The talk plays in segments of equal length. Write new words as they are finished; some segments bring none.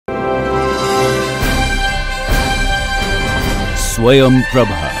Swayam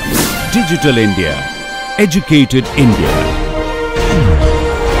Prabha. Digital India. Educated India.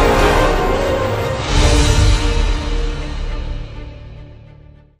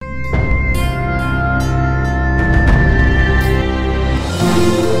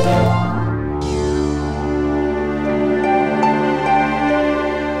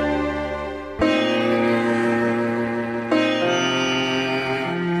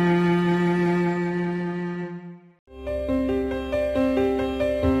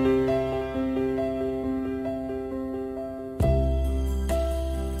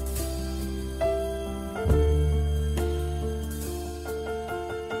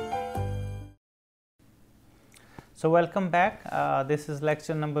 So, welcome back. This is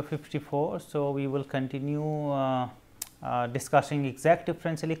lecture number 54. So, we will continue discussing exact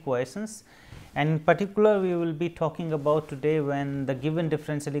differential equations, and in particular we will be talking about today when the given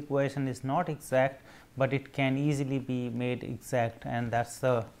differential equation is not exact, but it can easily be made exact, and that is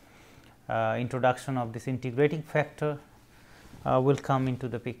the introduction of this integrating factor will come into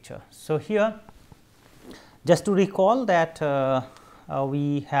the picture. So, here just to recall that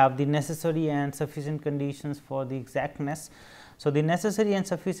we have the necessary and sufficient conditions for the exactness. So, the necessary and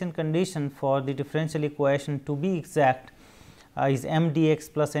sufficient condition for the differential equation to be exact is m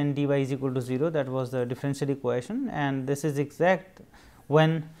dx plus n dy is equal to 0, that was the differential equation, and this is exact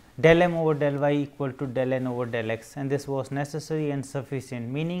when del m over del y equal to del n over del x, and this was necessary and sufficient,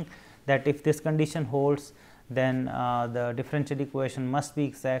 meaning that if this condition holds, then the differential equation must be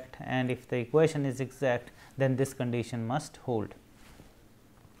exact, and if the equation is exact, then this condition must hold.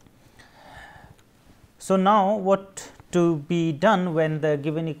 So, now what to be done when the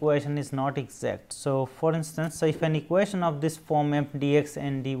given equation is not exact. So, for instance, so if an equation of this form m dx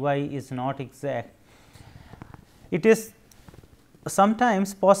n dy is not exact, it is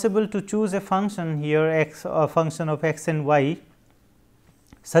sometimes possible to choose a function here x, a function of x and y,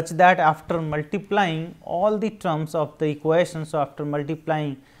 such that after multiplying all the terms of the equation, so after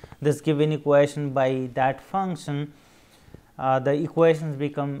multiplying this given equation by that function, the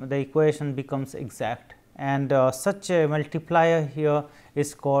equation becomes exact, and such a multiplier here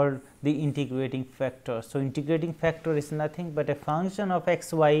is called the integrating factor. So, integrating factor is nothing but a function of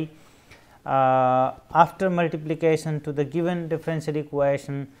x y after multiplication to the given differential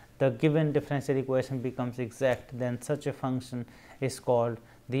equation, the given differential equation becomes exact, then such a function is called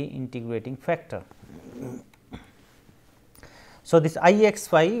the integrating factor. So, this I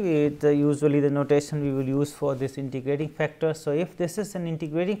x y with usually the notation we will use for this integrating factor. So, if this is an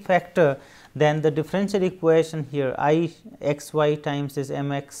integrating factor, then the differential equation here I x y times this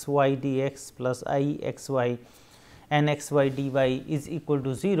m x y dx plus I x y n x y dy is equal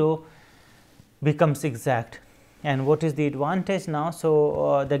to 0 becomes exact. And what is the advantage now?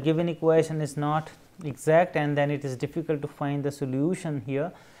 So, the given equation is not exact, and then it is difficult to find the solution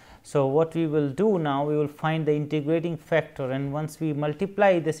here. So, what we will do now, we will find the integrating factor, and once we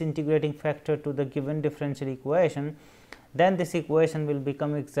multiply this integrating factor to the given differential equation, then this equation will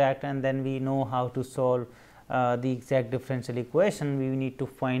become exact, and then we know how to solve the exact differential equation. We need to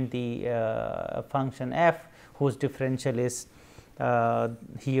find the function f whose differential is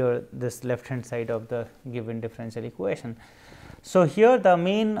here this left hand side of the given differential equation. So, here the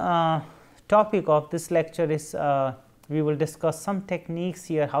main topic of this lecture is we will discuss some techniques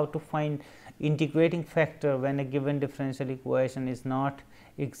here how to find integrating factor when a given differential equation is not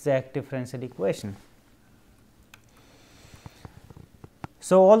exact differential equation.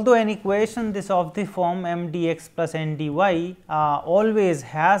 So, although an equation this of the form m dx plus n dy always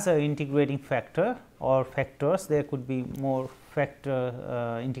has a integrating factor or factors, there could be more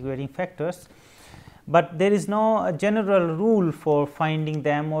factor integrating factors, but there is no general rule for finding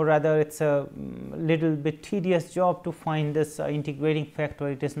them, or rather it is a little bit tedious job to find this integrating factor.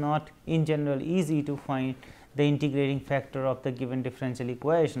 It is not in general easy to find the integrating factor of the given differential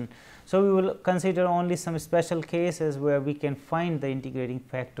equation. So, we will consider only some special cases where we can find the integrating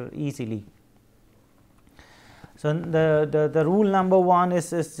factor easily. So, the rule number 1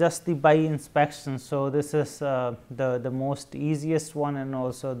 is just the by inspection. So, this is the most easiest one and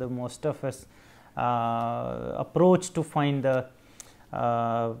also the most toughest approach to find the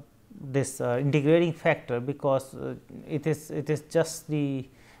this integrating factor, because it is just the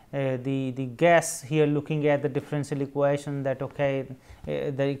guess here looking at the differential equation that okay,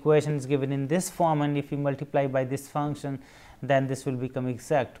 the equation is given in this form, and if you multiply by this function, then this will become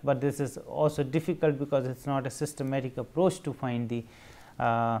exact. But this is also difficult because it is not a systematic approach to find the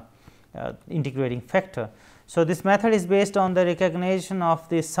integrating factor. So, this method is based on the recognition of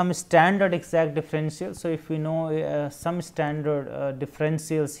the some standard exact differential. So, if we know some standard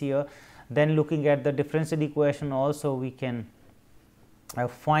differentials here, then looking at the differential equation also we can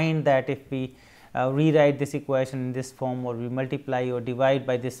find that if we rewrite this equation in this form, or we multiply or divide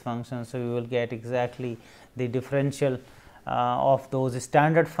by this function. So, we will get exactly the differential of those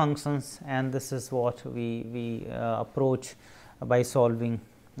standard functions, and this is what we approach by solving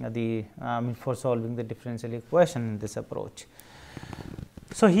the for solving the differential equation in this approach.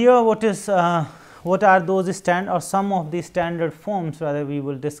 So, here what are those some of the standard forms rather we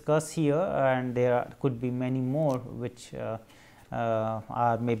will discuss here, and there could be many more which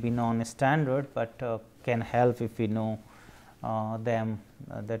are maybe non-standard, but can help if we know them,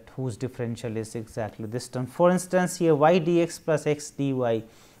 that whose differential is exactly this term. For instance, here y dx plus x dy,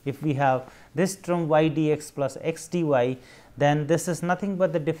 if we have this term y dx plus x dy, then this is nothing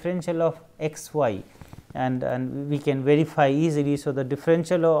but the differential of x y, and we can verify easily. So, the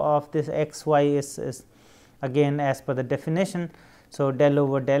differential of this x y is again as per the definition. So, del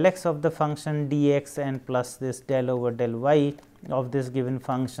over del x of the function dx and plus this del over del y of this given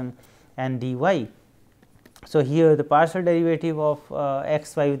function and dy. So, here the partial derivative of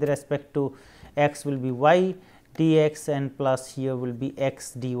x y with respect to x will be y dx and plus here will be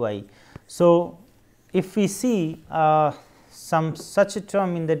x dy. So, if we see some such a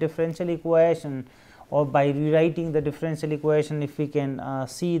term in the differential equation, or by rewriting the differential equation, if we can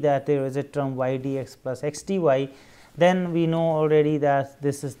see that there is a term y dx plus x dy, then we know already that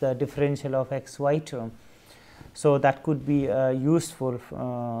this is the differential of x y term. So, that could be useful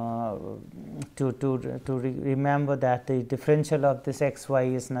to remember that the differential of this x y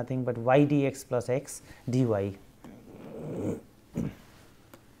is nothing but y dx plus x dy.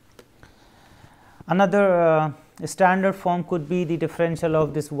 Another standard form could be the differential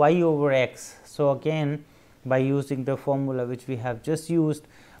of this y over x. So, again by using the formula which we have just used,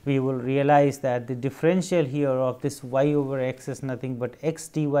 we will realize that the differential here of this y over x is nothing but x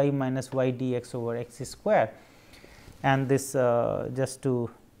dy minus y dx over x square. And this just to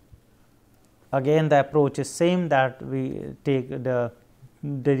again the approach is same, that we take the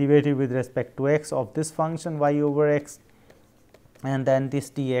derivative with respect to x of this function y over x, and then this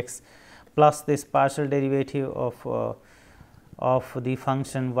dx plus this partial derivative of the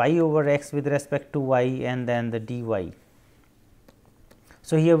function y over x with respect to y, and then the dy.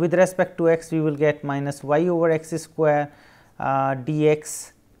 So, here with respect to x we will get minus y over x square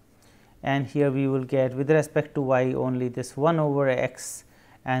dx, and here we will get with respect to y only this 1 over x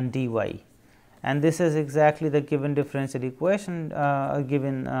and dy, and this is exactly the given differential equation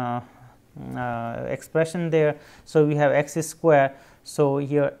given expression there. So, we have x square. So,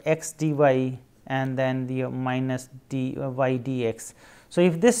 here x dy and then the minus dy dx. So,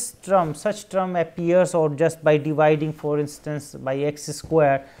 if this term such term appears, or just by dividing for instance by x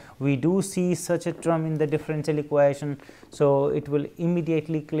square, we do see such a term in the differential equation. So, it will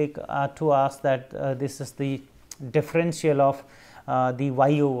immediately click to us that this is the differential of the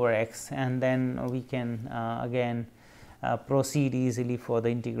y over x, and then we can again proceed easily for the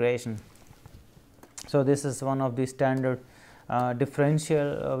integration. So, this is one of the standard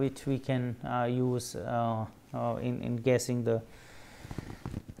differential which we can use in guessing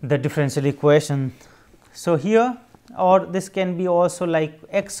the differential equation. So, here, or this can be also like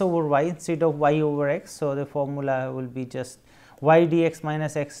x over y instead of y over x. So, the formula will be just y dx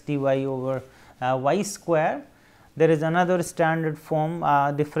minus x dy over y square. There is another standard form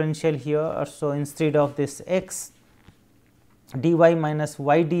differential here. So, instead of this x dy minus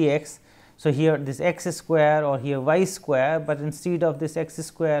y dx, so here this x square or here y square, but instead of this x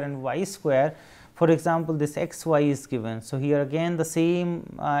square and y square, for example, this x y is given. So, here again the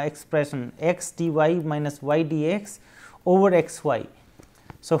same expression x dy minus y dx over x y.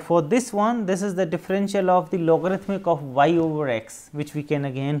 So, for this one, this is the differential of the logarithmic of y over x, which we can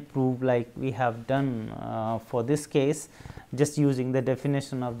again prove like we have done for this case, just using the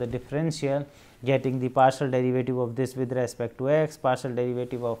definition of the differential, getting the partial derivative of this with respect to x, partial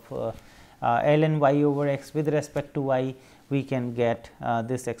derivative of ln y over x with respect to y, we can get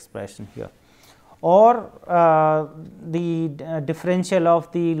this expression here. Or the differential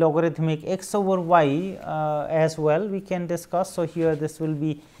of the logarithmic x over y as well we can discuss. So, here this will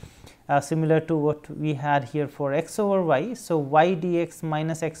be similar to what we had here for x over y. So, y dx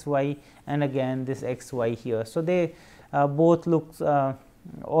minus x y, and again this x y here. So, they both look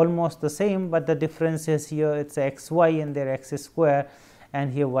almost the same, but the difference is here it is x y and there x square,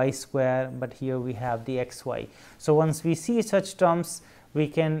 and here y square, but here we have the x y. So, once we see such terms, we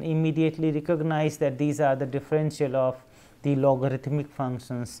can immediately recognize that these are the differential of the logarithmic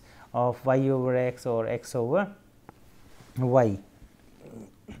functions of y over x or x over y.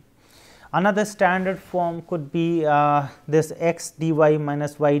 Another standard form could be this x dy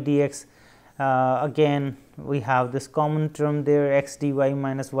minus y dx again we have this common term there, x dy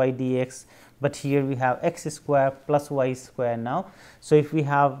minus y dx, but here we have x square plus y square now. So, if we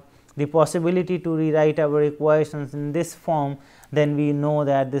have the possibility to rewrite our equations in this form, then we know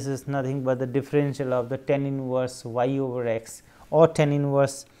that this is nothing but the differential of the tan inverse y over x or tan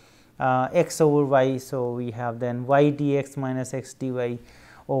inverse x over y. So, we have then y dx minus x dy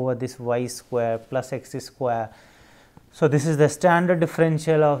over this y square plus x square. So, this is the standard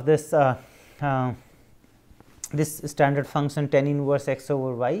differential of this this standard function tan inverse x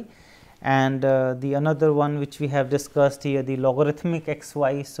over y. And the another one which we have discussed here, the logarithmic x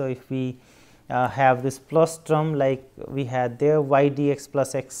y. So, if we have this plus term like we had there, y dx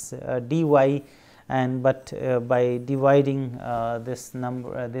plus x dy, and but by dividing this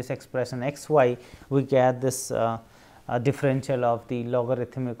number this expression x y, we get this differential of the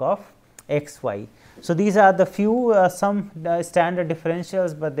logarithmic of x y. So, these are the few some standard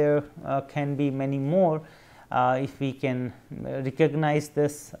differentials, but there can be many more if we can recognize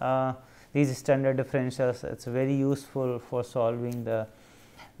this these standard differentials. It is very useful for solving the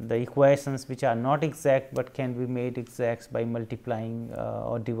equations which are not exact, but can be made exact by multiplying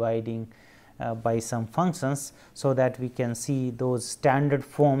or dividing by some functions, so that we can see those standard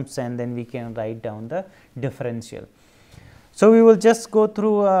forms and then we can write down the differential. So, we will just go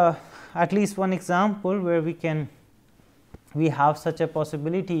through at least one example where we have such a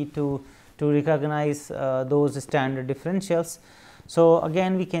possibility to recognize those standard differentials. So,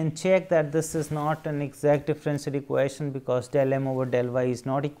 again we can check that this is not an exact differential equation, because del m over del y is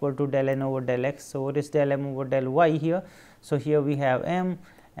not equal to del n over del x. So, what is del m over del y here? So, here we have m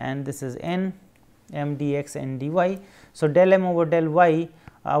and this is n, m dx n dy. So, del m over del y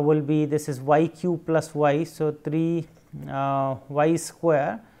will be, this is y cube plus y. So, 3 y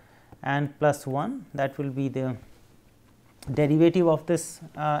square and plus 1, that will be the derivative of this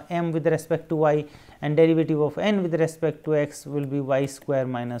m with respect to y, and derivative of n with respect to x will be y square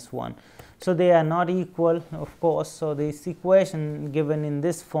minus 1. So, they are not equal, of course. So, this equation given in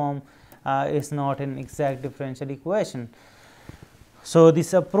this form is not an exact differential equation. So,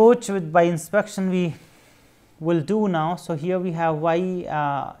 this approach with by inspection we will do now. So, here we have y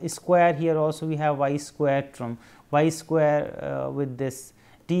square, here also we have y square term, y square with this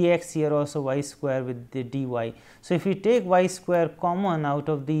dx, here also y square with the dy. So, if we take y square common out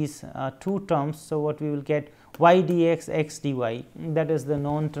of these two terms, so what we will get y dx x dy, that is the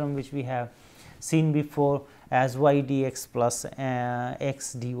known term which we have seen before as y dx plus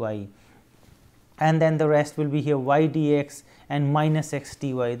x dy, and then the rest will be here y dx and minus x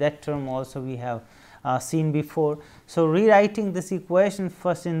dy, that term also we have seen before. So, rewriting this equation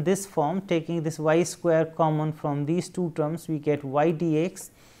first in this form, taking this y square common from these two terms, we get y dx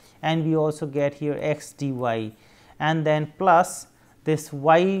and we also get here x dy, and then plus this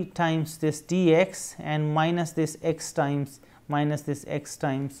y times this dx and minus this x times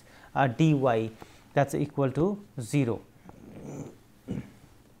dy, that is equal to 0.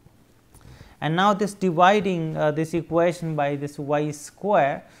 And now, this dividing this equation by this y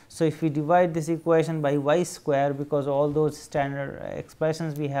square. So, if we divide this equation by y square, because all those standard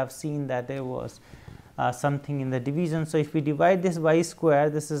expressions we have seen that there was something in the division. So, if we divide this y square,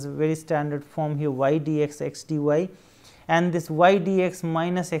 this is a very standard form here, y dx x dy, and this y dx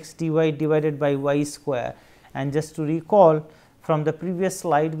minus x dy divided by y square. And just to recall from the previous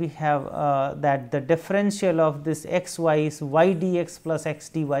slide, we have that the differential of this x y is y dx plus x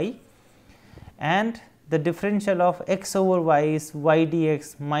dy, and the differential of x over y is y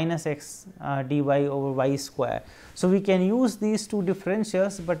dx minus x dy over y square. So, we can use these two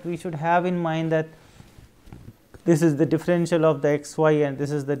differentials, but we should have in mind that this is the differential of the x y and this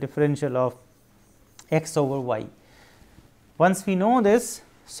is the differential of x over y. Once we know this,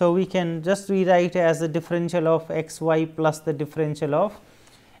 so we can just rewrite as the differential of x y plus the differential of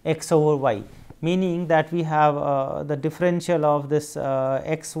x over y, meaning that we have the differential of this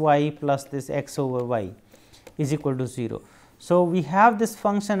x y plus this x over y is equal to 0. So, we have this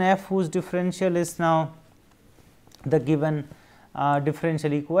function f whose differential is now the given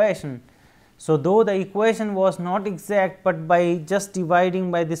differential equation. So, though the equation was not exact, but by just dividing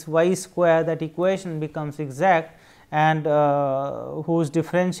by this y square, that equation becomes exact, and whose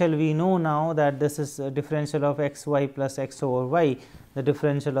differential we know now that this is a differential of x y plus x over y. The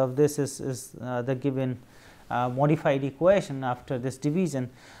differential of this is the given modified equation after this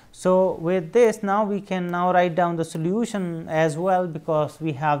division. So, with this now we can now write down the solution as well, because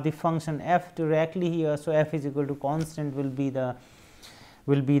we have the function f directly here. So, f is equal to constant will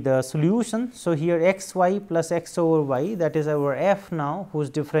be the solution. So, here x y plus x over y, that is our f now, whose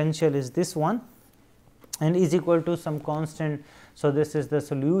differential is this one, and is equal to some constant So, this is the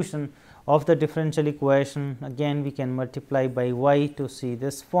solution of the differential equation. Again we can multiply by y to see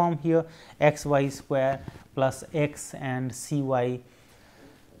this form here, x y square plus x and c y.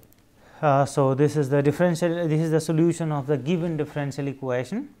 So, this is the differential, this is the solution of the given differential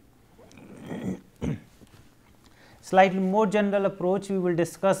equation. Slightly more general approach we will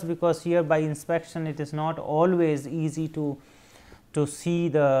discuss, because here by inspection it is not always easy to see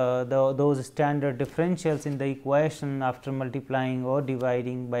those standard differentials in the equation after multiplying or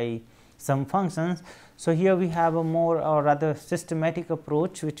dividing by some functions. So, here we have a more or rather systematic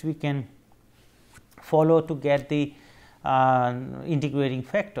approach which we can follow to get the integrating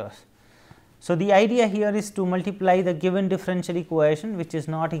factors. So, the idea here is to multiply the given differential equation which is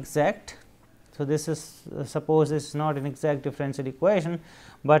not exact. So, this is suppose this is not an exact differential equation,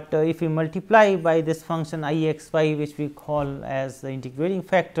 but if we multiply by this function I x y which we call as the integrating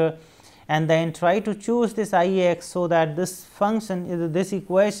factor, and then try to choose this I x, so that this function, this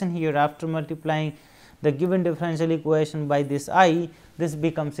equation here, after multiplying the given differential equation by this I, this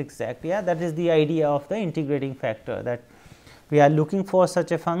becomes exact. Yeah, that is the idea of the integrating factor, that we are looking for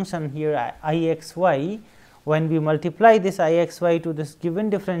such a function here I x y. When we multiply this I x y to this given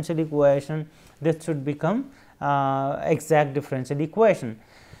differential equation, this should become exact differential equation.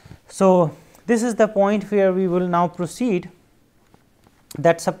 So, this is the point where we will now proceed,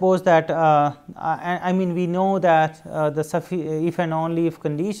 that suppose that I mean we know that the if and only if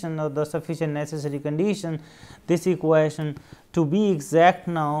condition, or the sufficient necessary condition, this equation to be exact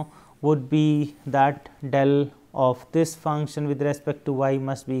now would be that del of this function with respect to y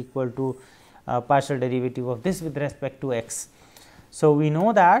must be equal to partial derivative of this with respect to x. So, we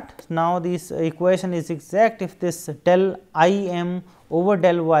know that now this equation is exact if this del I m over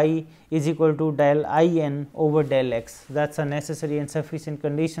del y is equal to del I n over del x. That is a necessary and sufficient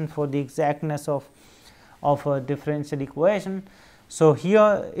condition for the exactness of a differential equation. So,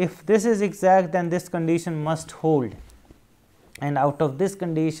 here if this is exact, then this condition must hold, and out of this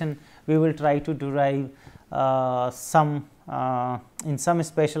condition we will try to derive in some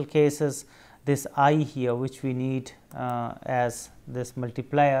special cases this I here, which we need as this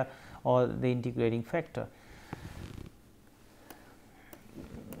multiplier or the integrating factor.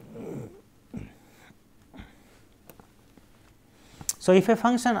 So, if a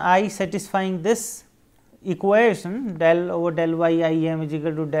function I satisfying this equation del over del y I m is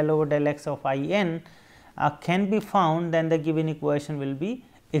equal to del over del x of I n can be found, then the given equation will be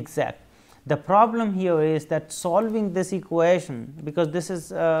exact. The problem here is that solving this equation, because this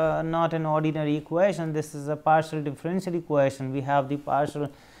is not an ordinary equation, this is a partial differential equation. We have the partial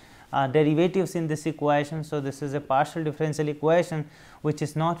derivatives in this equation. So, this is a partial differential equation which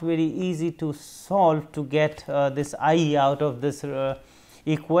is not very easy to solve to get this I out of this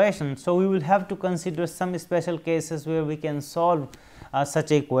equation. So, we will have to consider some special cases where we can solve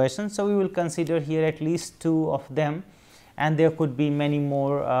such equation. So, we will consider here at least 2 of them, and there could be many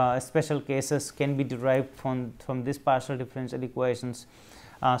more special cases can be derived from this partial differential equations,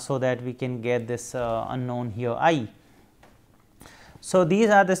 so that we can get this unknown here I. So, these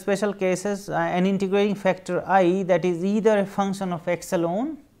are the special cases, an integrating factor I that is either a function of x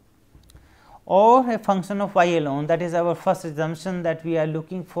alone or a function of y alone. That is our first assumption, that we are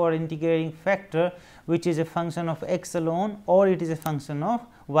looking for integrating factor which is a function of x alone or it is a function of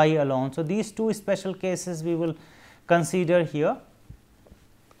y alone. So, these 2 special cases we will consider here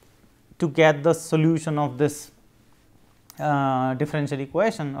to get the solution of this differential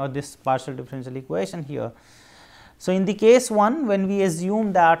equation or this partial differential equation here. So, in the case 1, when we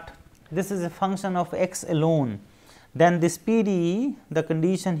assume that this is a function of x alone, then this PDE, the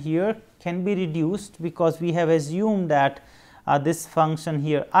condition here can be reduced, because we have assumed that this function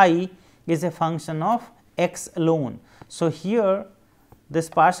here I is a function of x alone. So, here this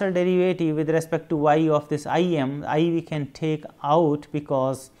partial derivative with respect to y of this I m, I we can take out,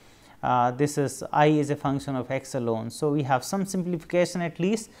 because this is I is a function of x alone. So, we have some simplification, at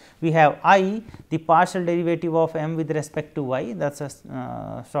least we have I, the partial derivative of m with respect to y, that is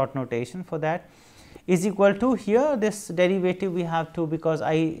a short notation for that, is equal to, here this derivative we have to, because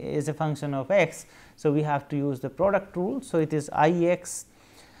I is a function of x. So, we have to use the product rule. So, it is I x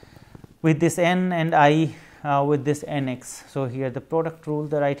with this n and I with this n x. So, here the product rule,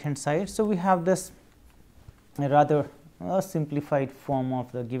 the right hand side. So, we have this rather simplified form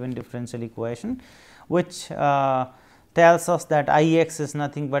of the given differential equation, which tells us that I x is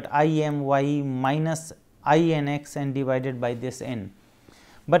nothing but I m y minus I n x and divided by this n.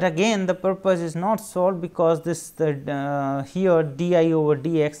 But again the purpose is not solved, because this here d I over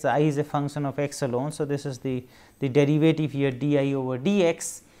d x, I is a function of x alone. So, this is the derivative here d I over d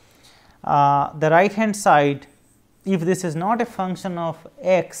x. The right hand side if this is not a function of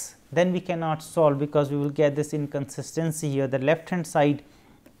x, then we cannot solve, because we will get this inconsistency here, the left hand side,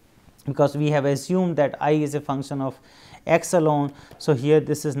 because we have assumed that I is a function of x alone. So, here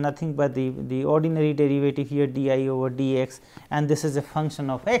this is nothing but the ordinary derivative here di over dx, and this is a function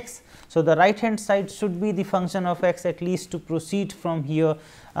of x. So, the right hand side should be the function of x, at least to proceed from here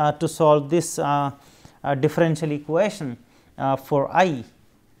to solve this differential equation for I.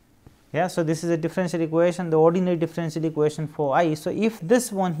 Yeah, so, this is a differential equation, the ordinary differential equation for I. So, if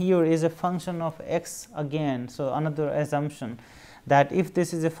this one here is a function of x again, so another assumption that if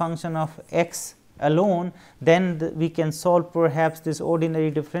this is a function of x alone, then we can solve perhaps this ordinary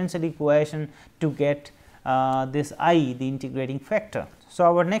differential equation to get this I, the integrating factor. So,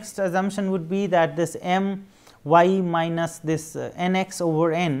 our next assumption would be that this m y minus this n x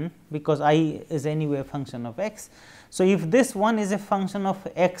over n, because I is anyway a function of x. So, if this one is a function of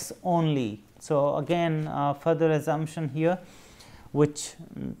x only, so again further assumption here, which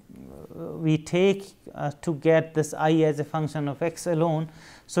we take to get this I as a function of x alone.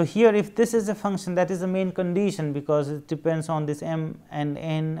 So, here if this is a function, that is the main condition, because it depends on this m and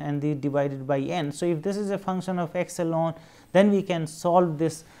n and the divided by n. So, if this is a function of x alone, then we can solve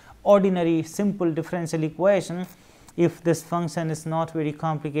this ordinary simple differential equation if this function is not very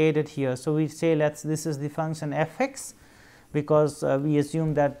complicated here. So, we say this is the function f x, because we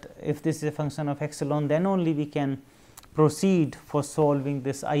assume that if this is a function of x alone, then only we can proceed for solving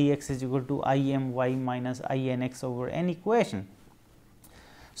this I x is equal to I m y minus I n x over n equation.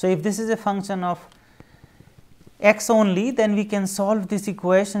 So, if this is a function of x only, then we can solve this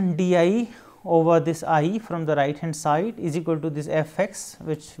equation d I over this I from the right hand side is equal to this f x,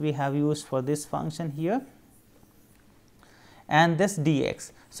 which we have used for this function here, and this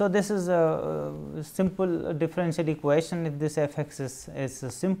dx. So, this is a simple differential equation. If this f x is a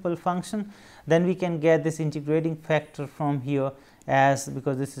simple function, then we can get this integrating factor from here, as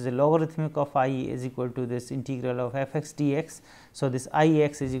because this is a logarithmic of I is equal to this integral of f x dx. So, this I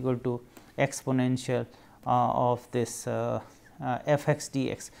x is equal to exponential of this f x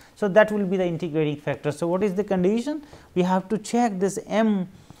dx. So, that will be the integrating factor. So, what is the condition? We have to check this m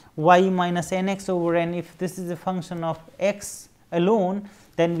y minus n x over n. If this is a function of x alone,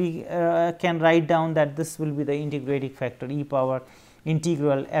 then we can write down that this will be the integrating factor e power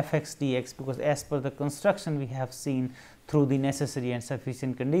integral f x dx, because as per the construction we have seen through the necessary and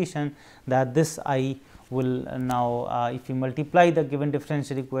sufficient condition, that this I will now if you multiply the given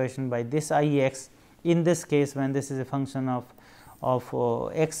differential equation by this I x, in this case when this is a function of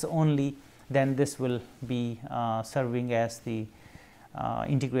x only, then this will be serving as the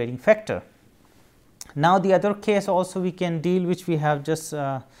integrating factor. Now, the other case also we can deal, which we have just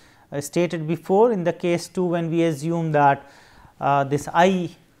stated before, in the case 2, when we assume that this I,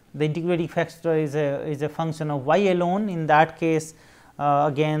 the integrating factor is a function of y alone. In that case,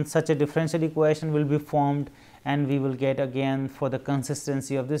 again such a differential equation will be formed, and we will get again for the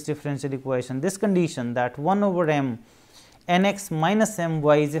consistency of this differential equation this condition that 1 over m n x minus m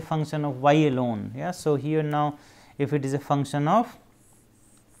y is a function of y alone. Yeah. So, here now if it is a function of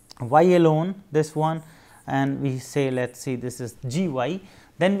y alone, this one, and we say let us see this is g y,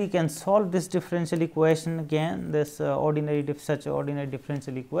 then we can solve this differential equation again, this such ordinary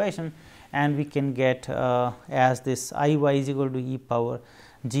differential equation, and we can get as this I y is equal to e power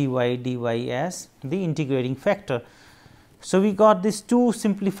g y d y as the integrating factor. So, we got these two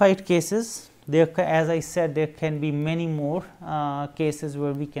simplified cases. There, as I said, there can be many more cases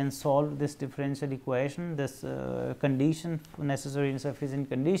where we can solve this differential equation, this condition, necessary and sufficient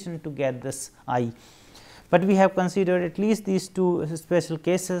condition to get this I. But we have considered at least these two special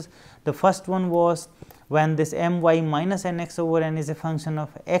cases. The first one was when this m y minus n x over n is a function of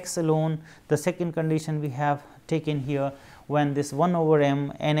x alone. The second condition we have taken here when this 1 over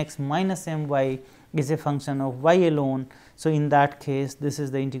m n x minus m y is a function of y alone. So, in that case this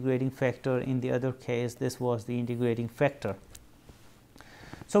is the integrating factor, in the other case this was the integrating factor.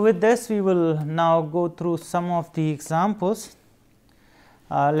 So, with this we will now go through some of the examples.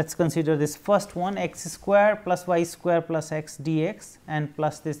 Let us consider this first one, x square plus y square plus x dx and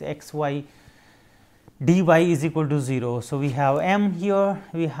plus this x y dy is equal to 0. So, we have m here,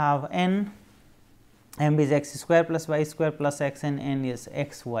 we have n, m is x square plus y square plus x and n is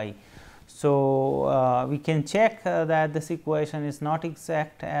x y. So, we can check that this equation is not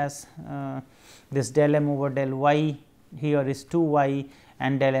exact, as this del m over del y here is 2 y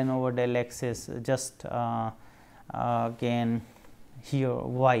and del n over del x is just again here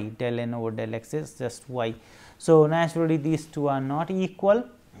y, del n over del x is just y. So, naturally these two are not equal,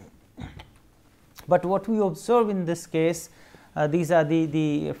 but what we observe in this case these are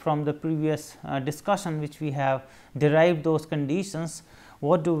the from the previous discussion which we have derived those conditions.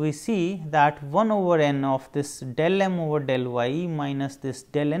 What do we see? That 1 over n of this del m over del y minus this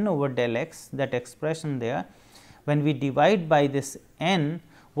del n over del x, that expression there, when we divide by this n,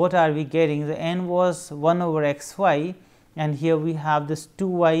 what are we getting? The n was 1 over x y, and here we have this 2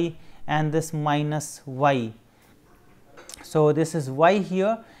 y and this minus y. So, this is y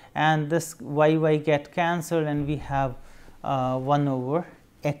here, and this y get cancelled, and we have 1 over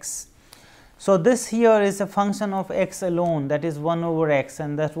x. So, this here is a function of x alone, that is 1 over x,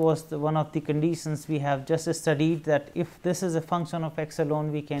 and that was one of the conditions we have just studied, that if this is a function of x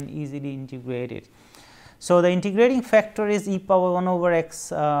alone, we can easily integrate it. So, the integrating factor is e power 1 over x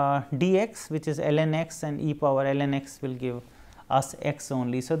dx, which is ln x, and e power ln x will give us x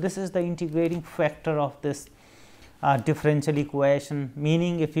only. So, this is the integrating factor of this differential equation,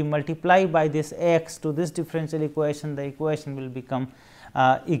 meaning if we multiply by this x to this differential equation, the equation will become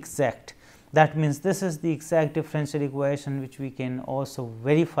exact. That means, this is the exact differential equation which we can also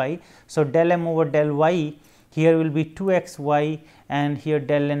verify. So, del m over del y here will be 2 x y, and here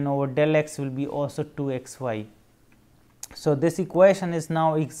del n over del x will be also 2 x y. So, this equation is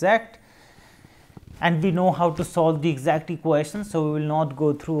now exact, and we know how to solve the exact equation. So, we will not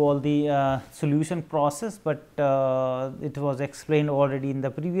go through all the solution process, but it was explained already in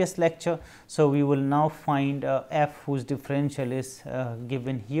the previous lecture. So, we will now find f whose differential is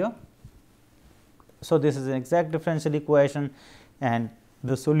given here. So, this is an exact differential equation, and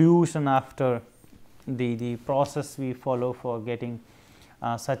the solution after the process we follow for getting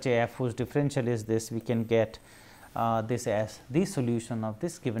such a f whose differential is this, we can get this as the solution of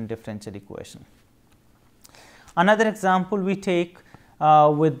this given differential equation. Another example we take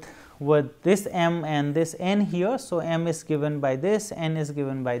with this m and this n here. So, m is given by this, n is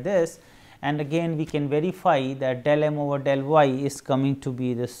given by this, and again we can verify that del m over del y is coming to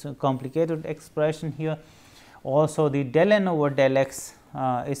be this complicated expression here. Also, the del n over del x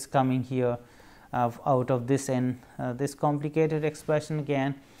is coming here out of this n, this complicated expression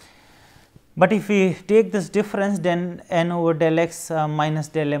again. But if we take this difference, then n over del x minus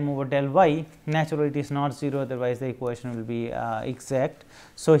del m over del y, naturally it is not 0, otherwise the equation will be exact.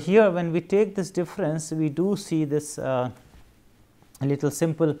 So, here when we take this difference, we do see this a little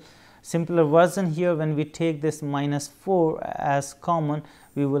simpler version here. When we take this minus 4 as common,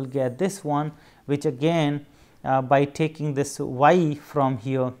 we will get this one, which again by taking this y from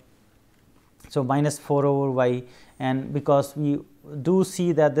here. So, minus 4 over y, and because we do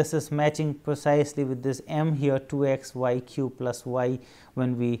see that this is matching precisely with this m here 2 x y cube plus y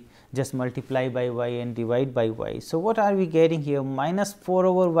when we just multiply by y and divide by y. So, what are we getting here? Minus 4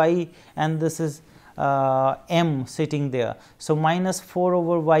 over y, and this is m sitting there. So, minus 4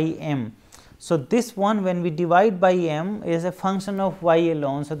 over y m. So, this one when we divide by m is a function of y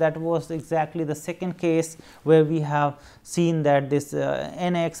alone. So, that was exactly the second case where we have seen that this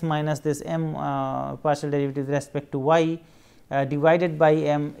n x minus this m partial derivative with respect to y divided by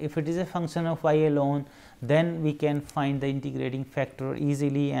m, if it is a function of y alone, then we can find the integrating factor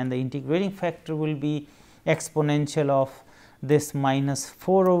easily, and the integrating factor will be exponential of this minus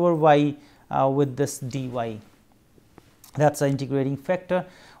 4 over y with this dy. That is the integrating factor,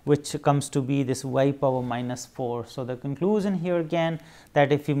 which comes to be this y power minus 4. So, the conclusion here again,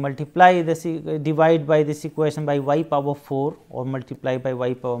 that if we multiply this divide by this equation by y power 4 or multiply by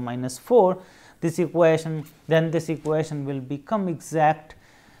y power minus 4, this equation, then this equation will become exact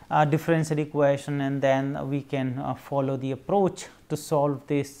differential equation, and then we can follow the approach to solve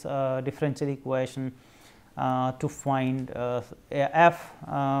this differential equation to find f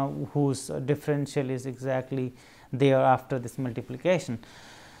whose differential is exactly there after this multiplication.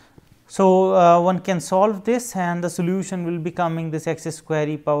 So, one can solve this, and the solution will be coming this x square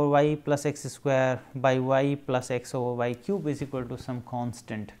e power y plus x square by y plus x over y cube is equal to some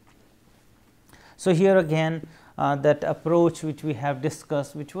constant. So, here again that approach which we have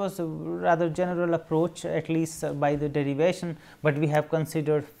discussed, which was a rather general approach at least by the derivation, but we have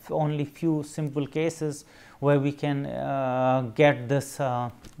considered only few simple cases where we can get this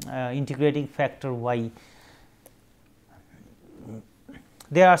integrating factor y.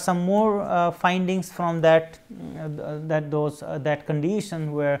 There are some more findings from that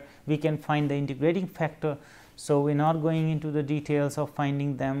condition where we can find the integrating factor. So, we are not going into the details of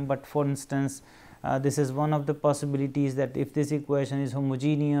finding them, but for instance, this is one of the possibilities, that if this equation is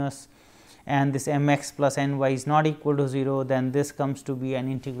homogeneous and this m x plus n y is not equal to 0, then this comes to be an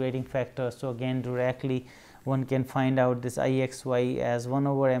integrating factor. So, again directly one can find out this I x y as 1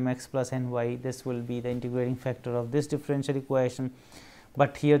 over m x plus n y, this will be the integrating factor of this differential equation.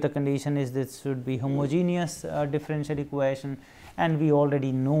 but here the condition is this should be homogeneous differential equation, and we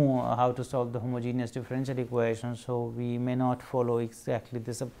already know how to solve the homogeneous differential equation. So, we may not follow exactly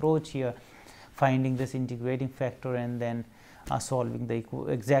this approach here, finding this integrating factor and then solving the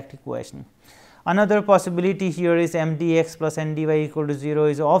exact equation. Another possibility here is m dx plus n dy equal to 0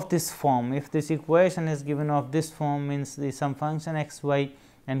 is of this form. If this equation is given of this form, means the some function x y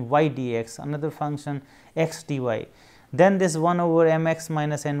and y dx, another function x dy, then this 1 over m x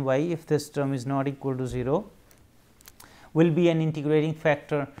minus n y, if this term is not equal to 0, will be an integrating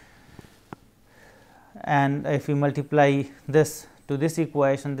factor, and if we multiply this to this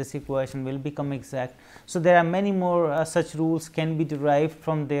equation will become exact. So, there are many more such rules can be derived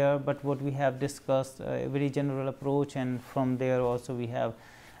from there, but what we have discussed a very general approach, and from there also we have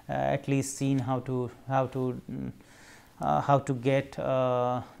at least seen how to get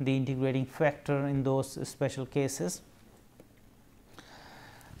the integrating factor in those special cases.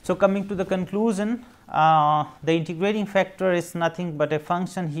 So, coming to the conclusion, the integrating factor is nothing but a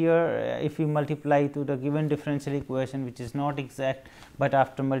function here. If we multiply to the given differential equation, which is not exact, but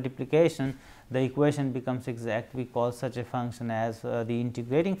after multiplication the equation becomes exact, we call such a function as the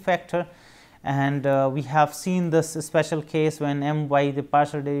integrating factor. And we have seen this special case when m y, the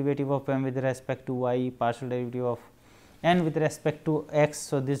partial derivative of m with respect to y, partial derivative of n with respect to x.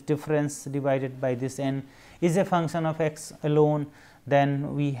 So, this difference divided by this n is a function of x alone.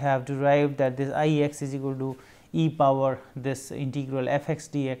 Then we have derived that this I x is equal to e power this integral f x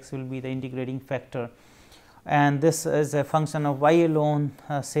dx will be the integrating factor, and this is a function of y alone,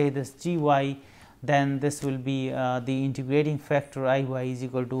 say this g y, then this will be the integrating factor I y is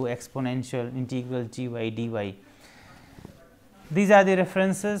equal to exponential integral g y dy. These are the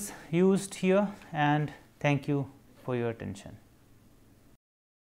references used here, and thank you for your attention.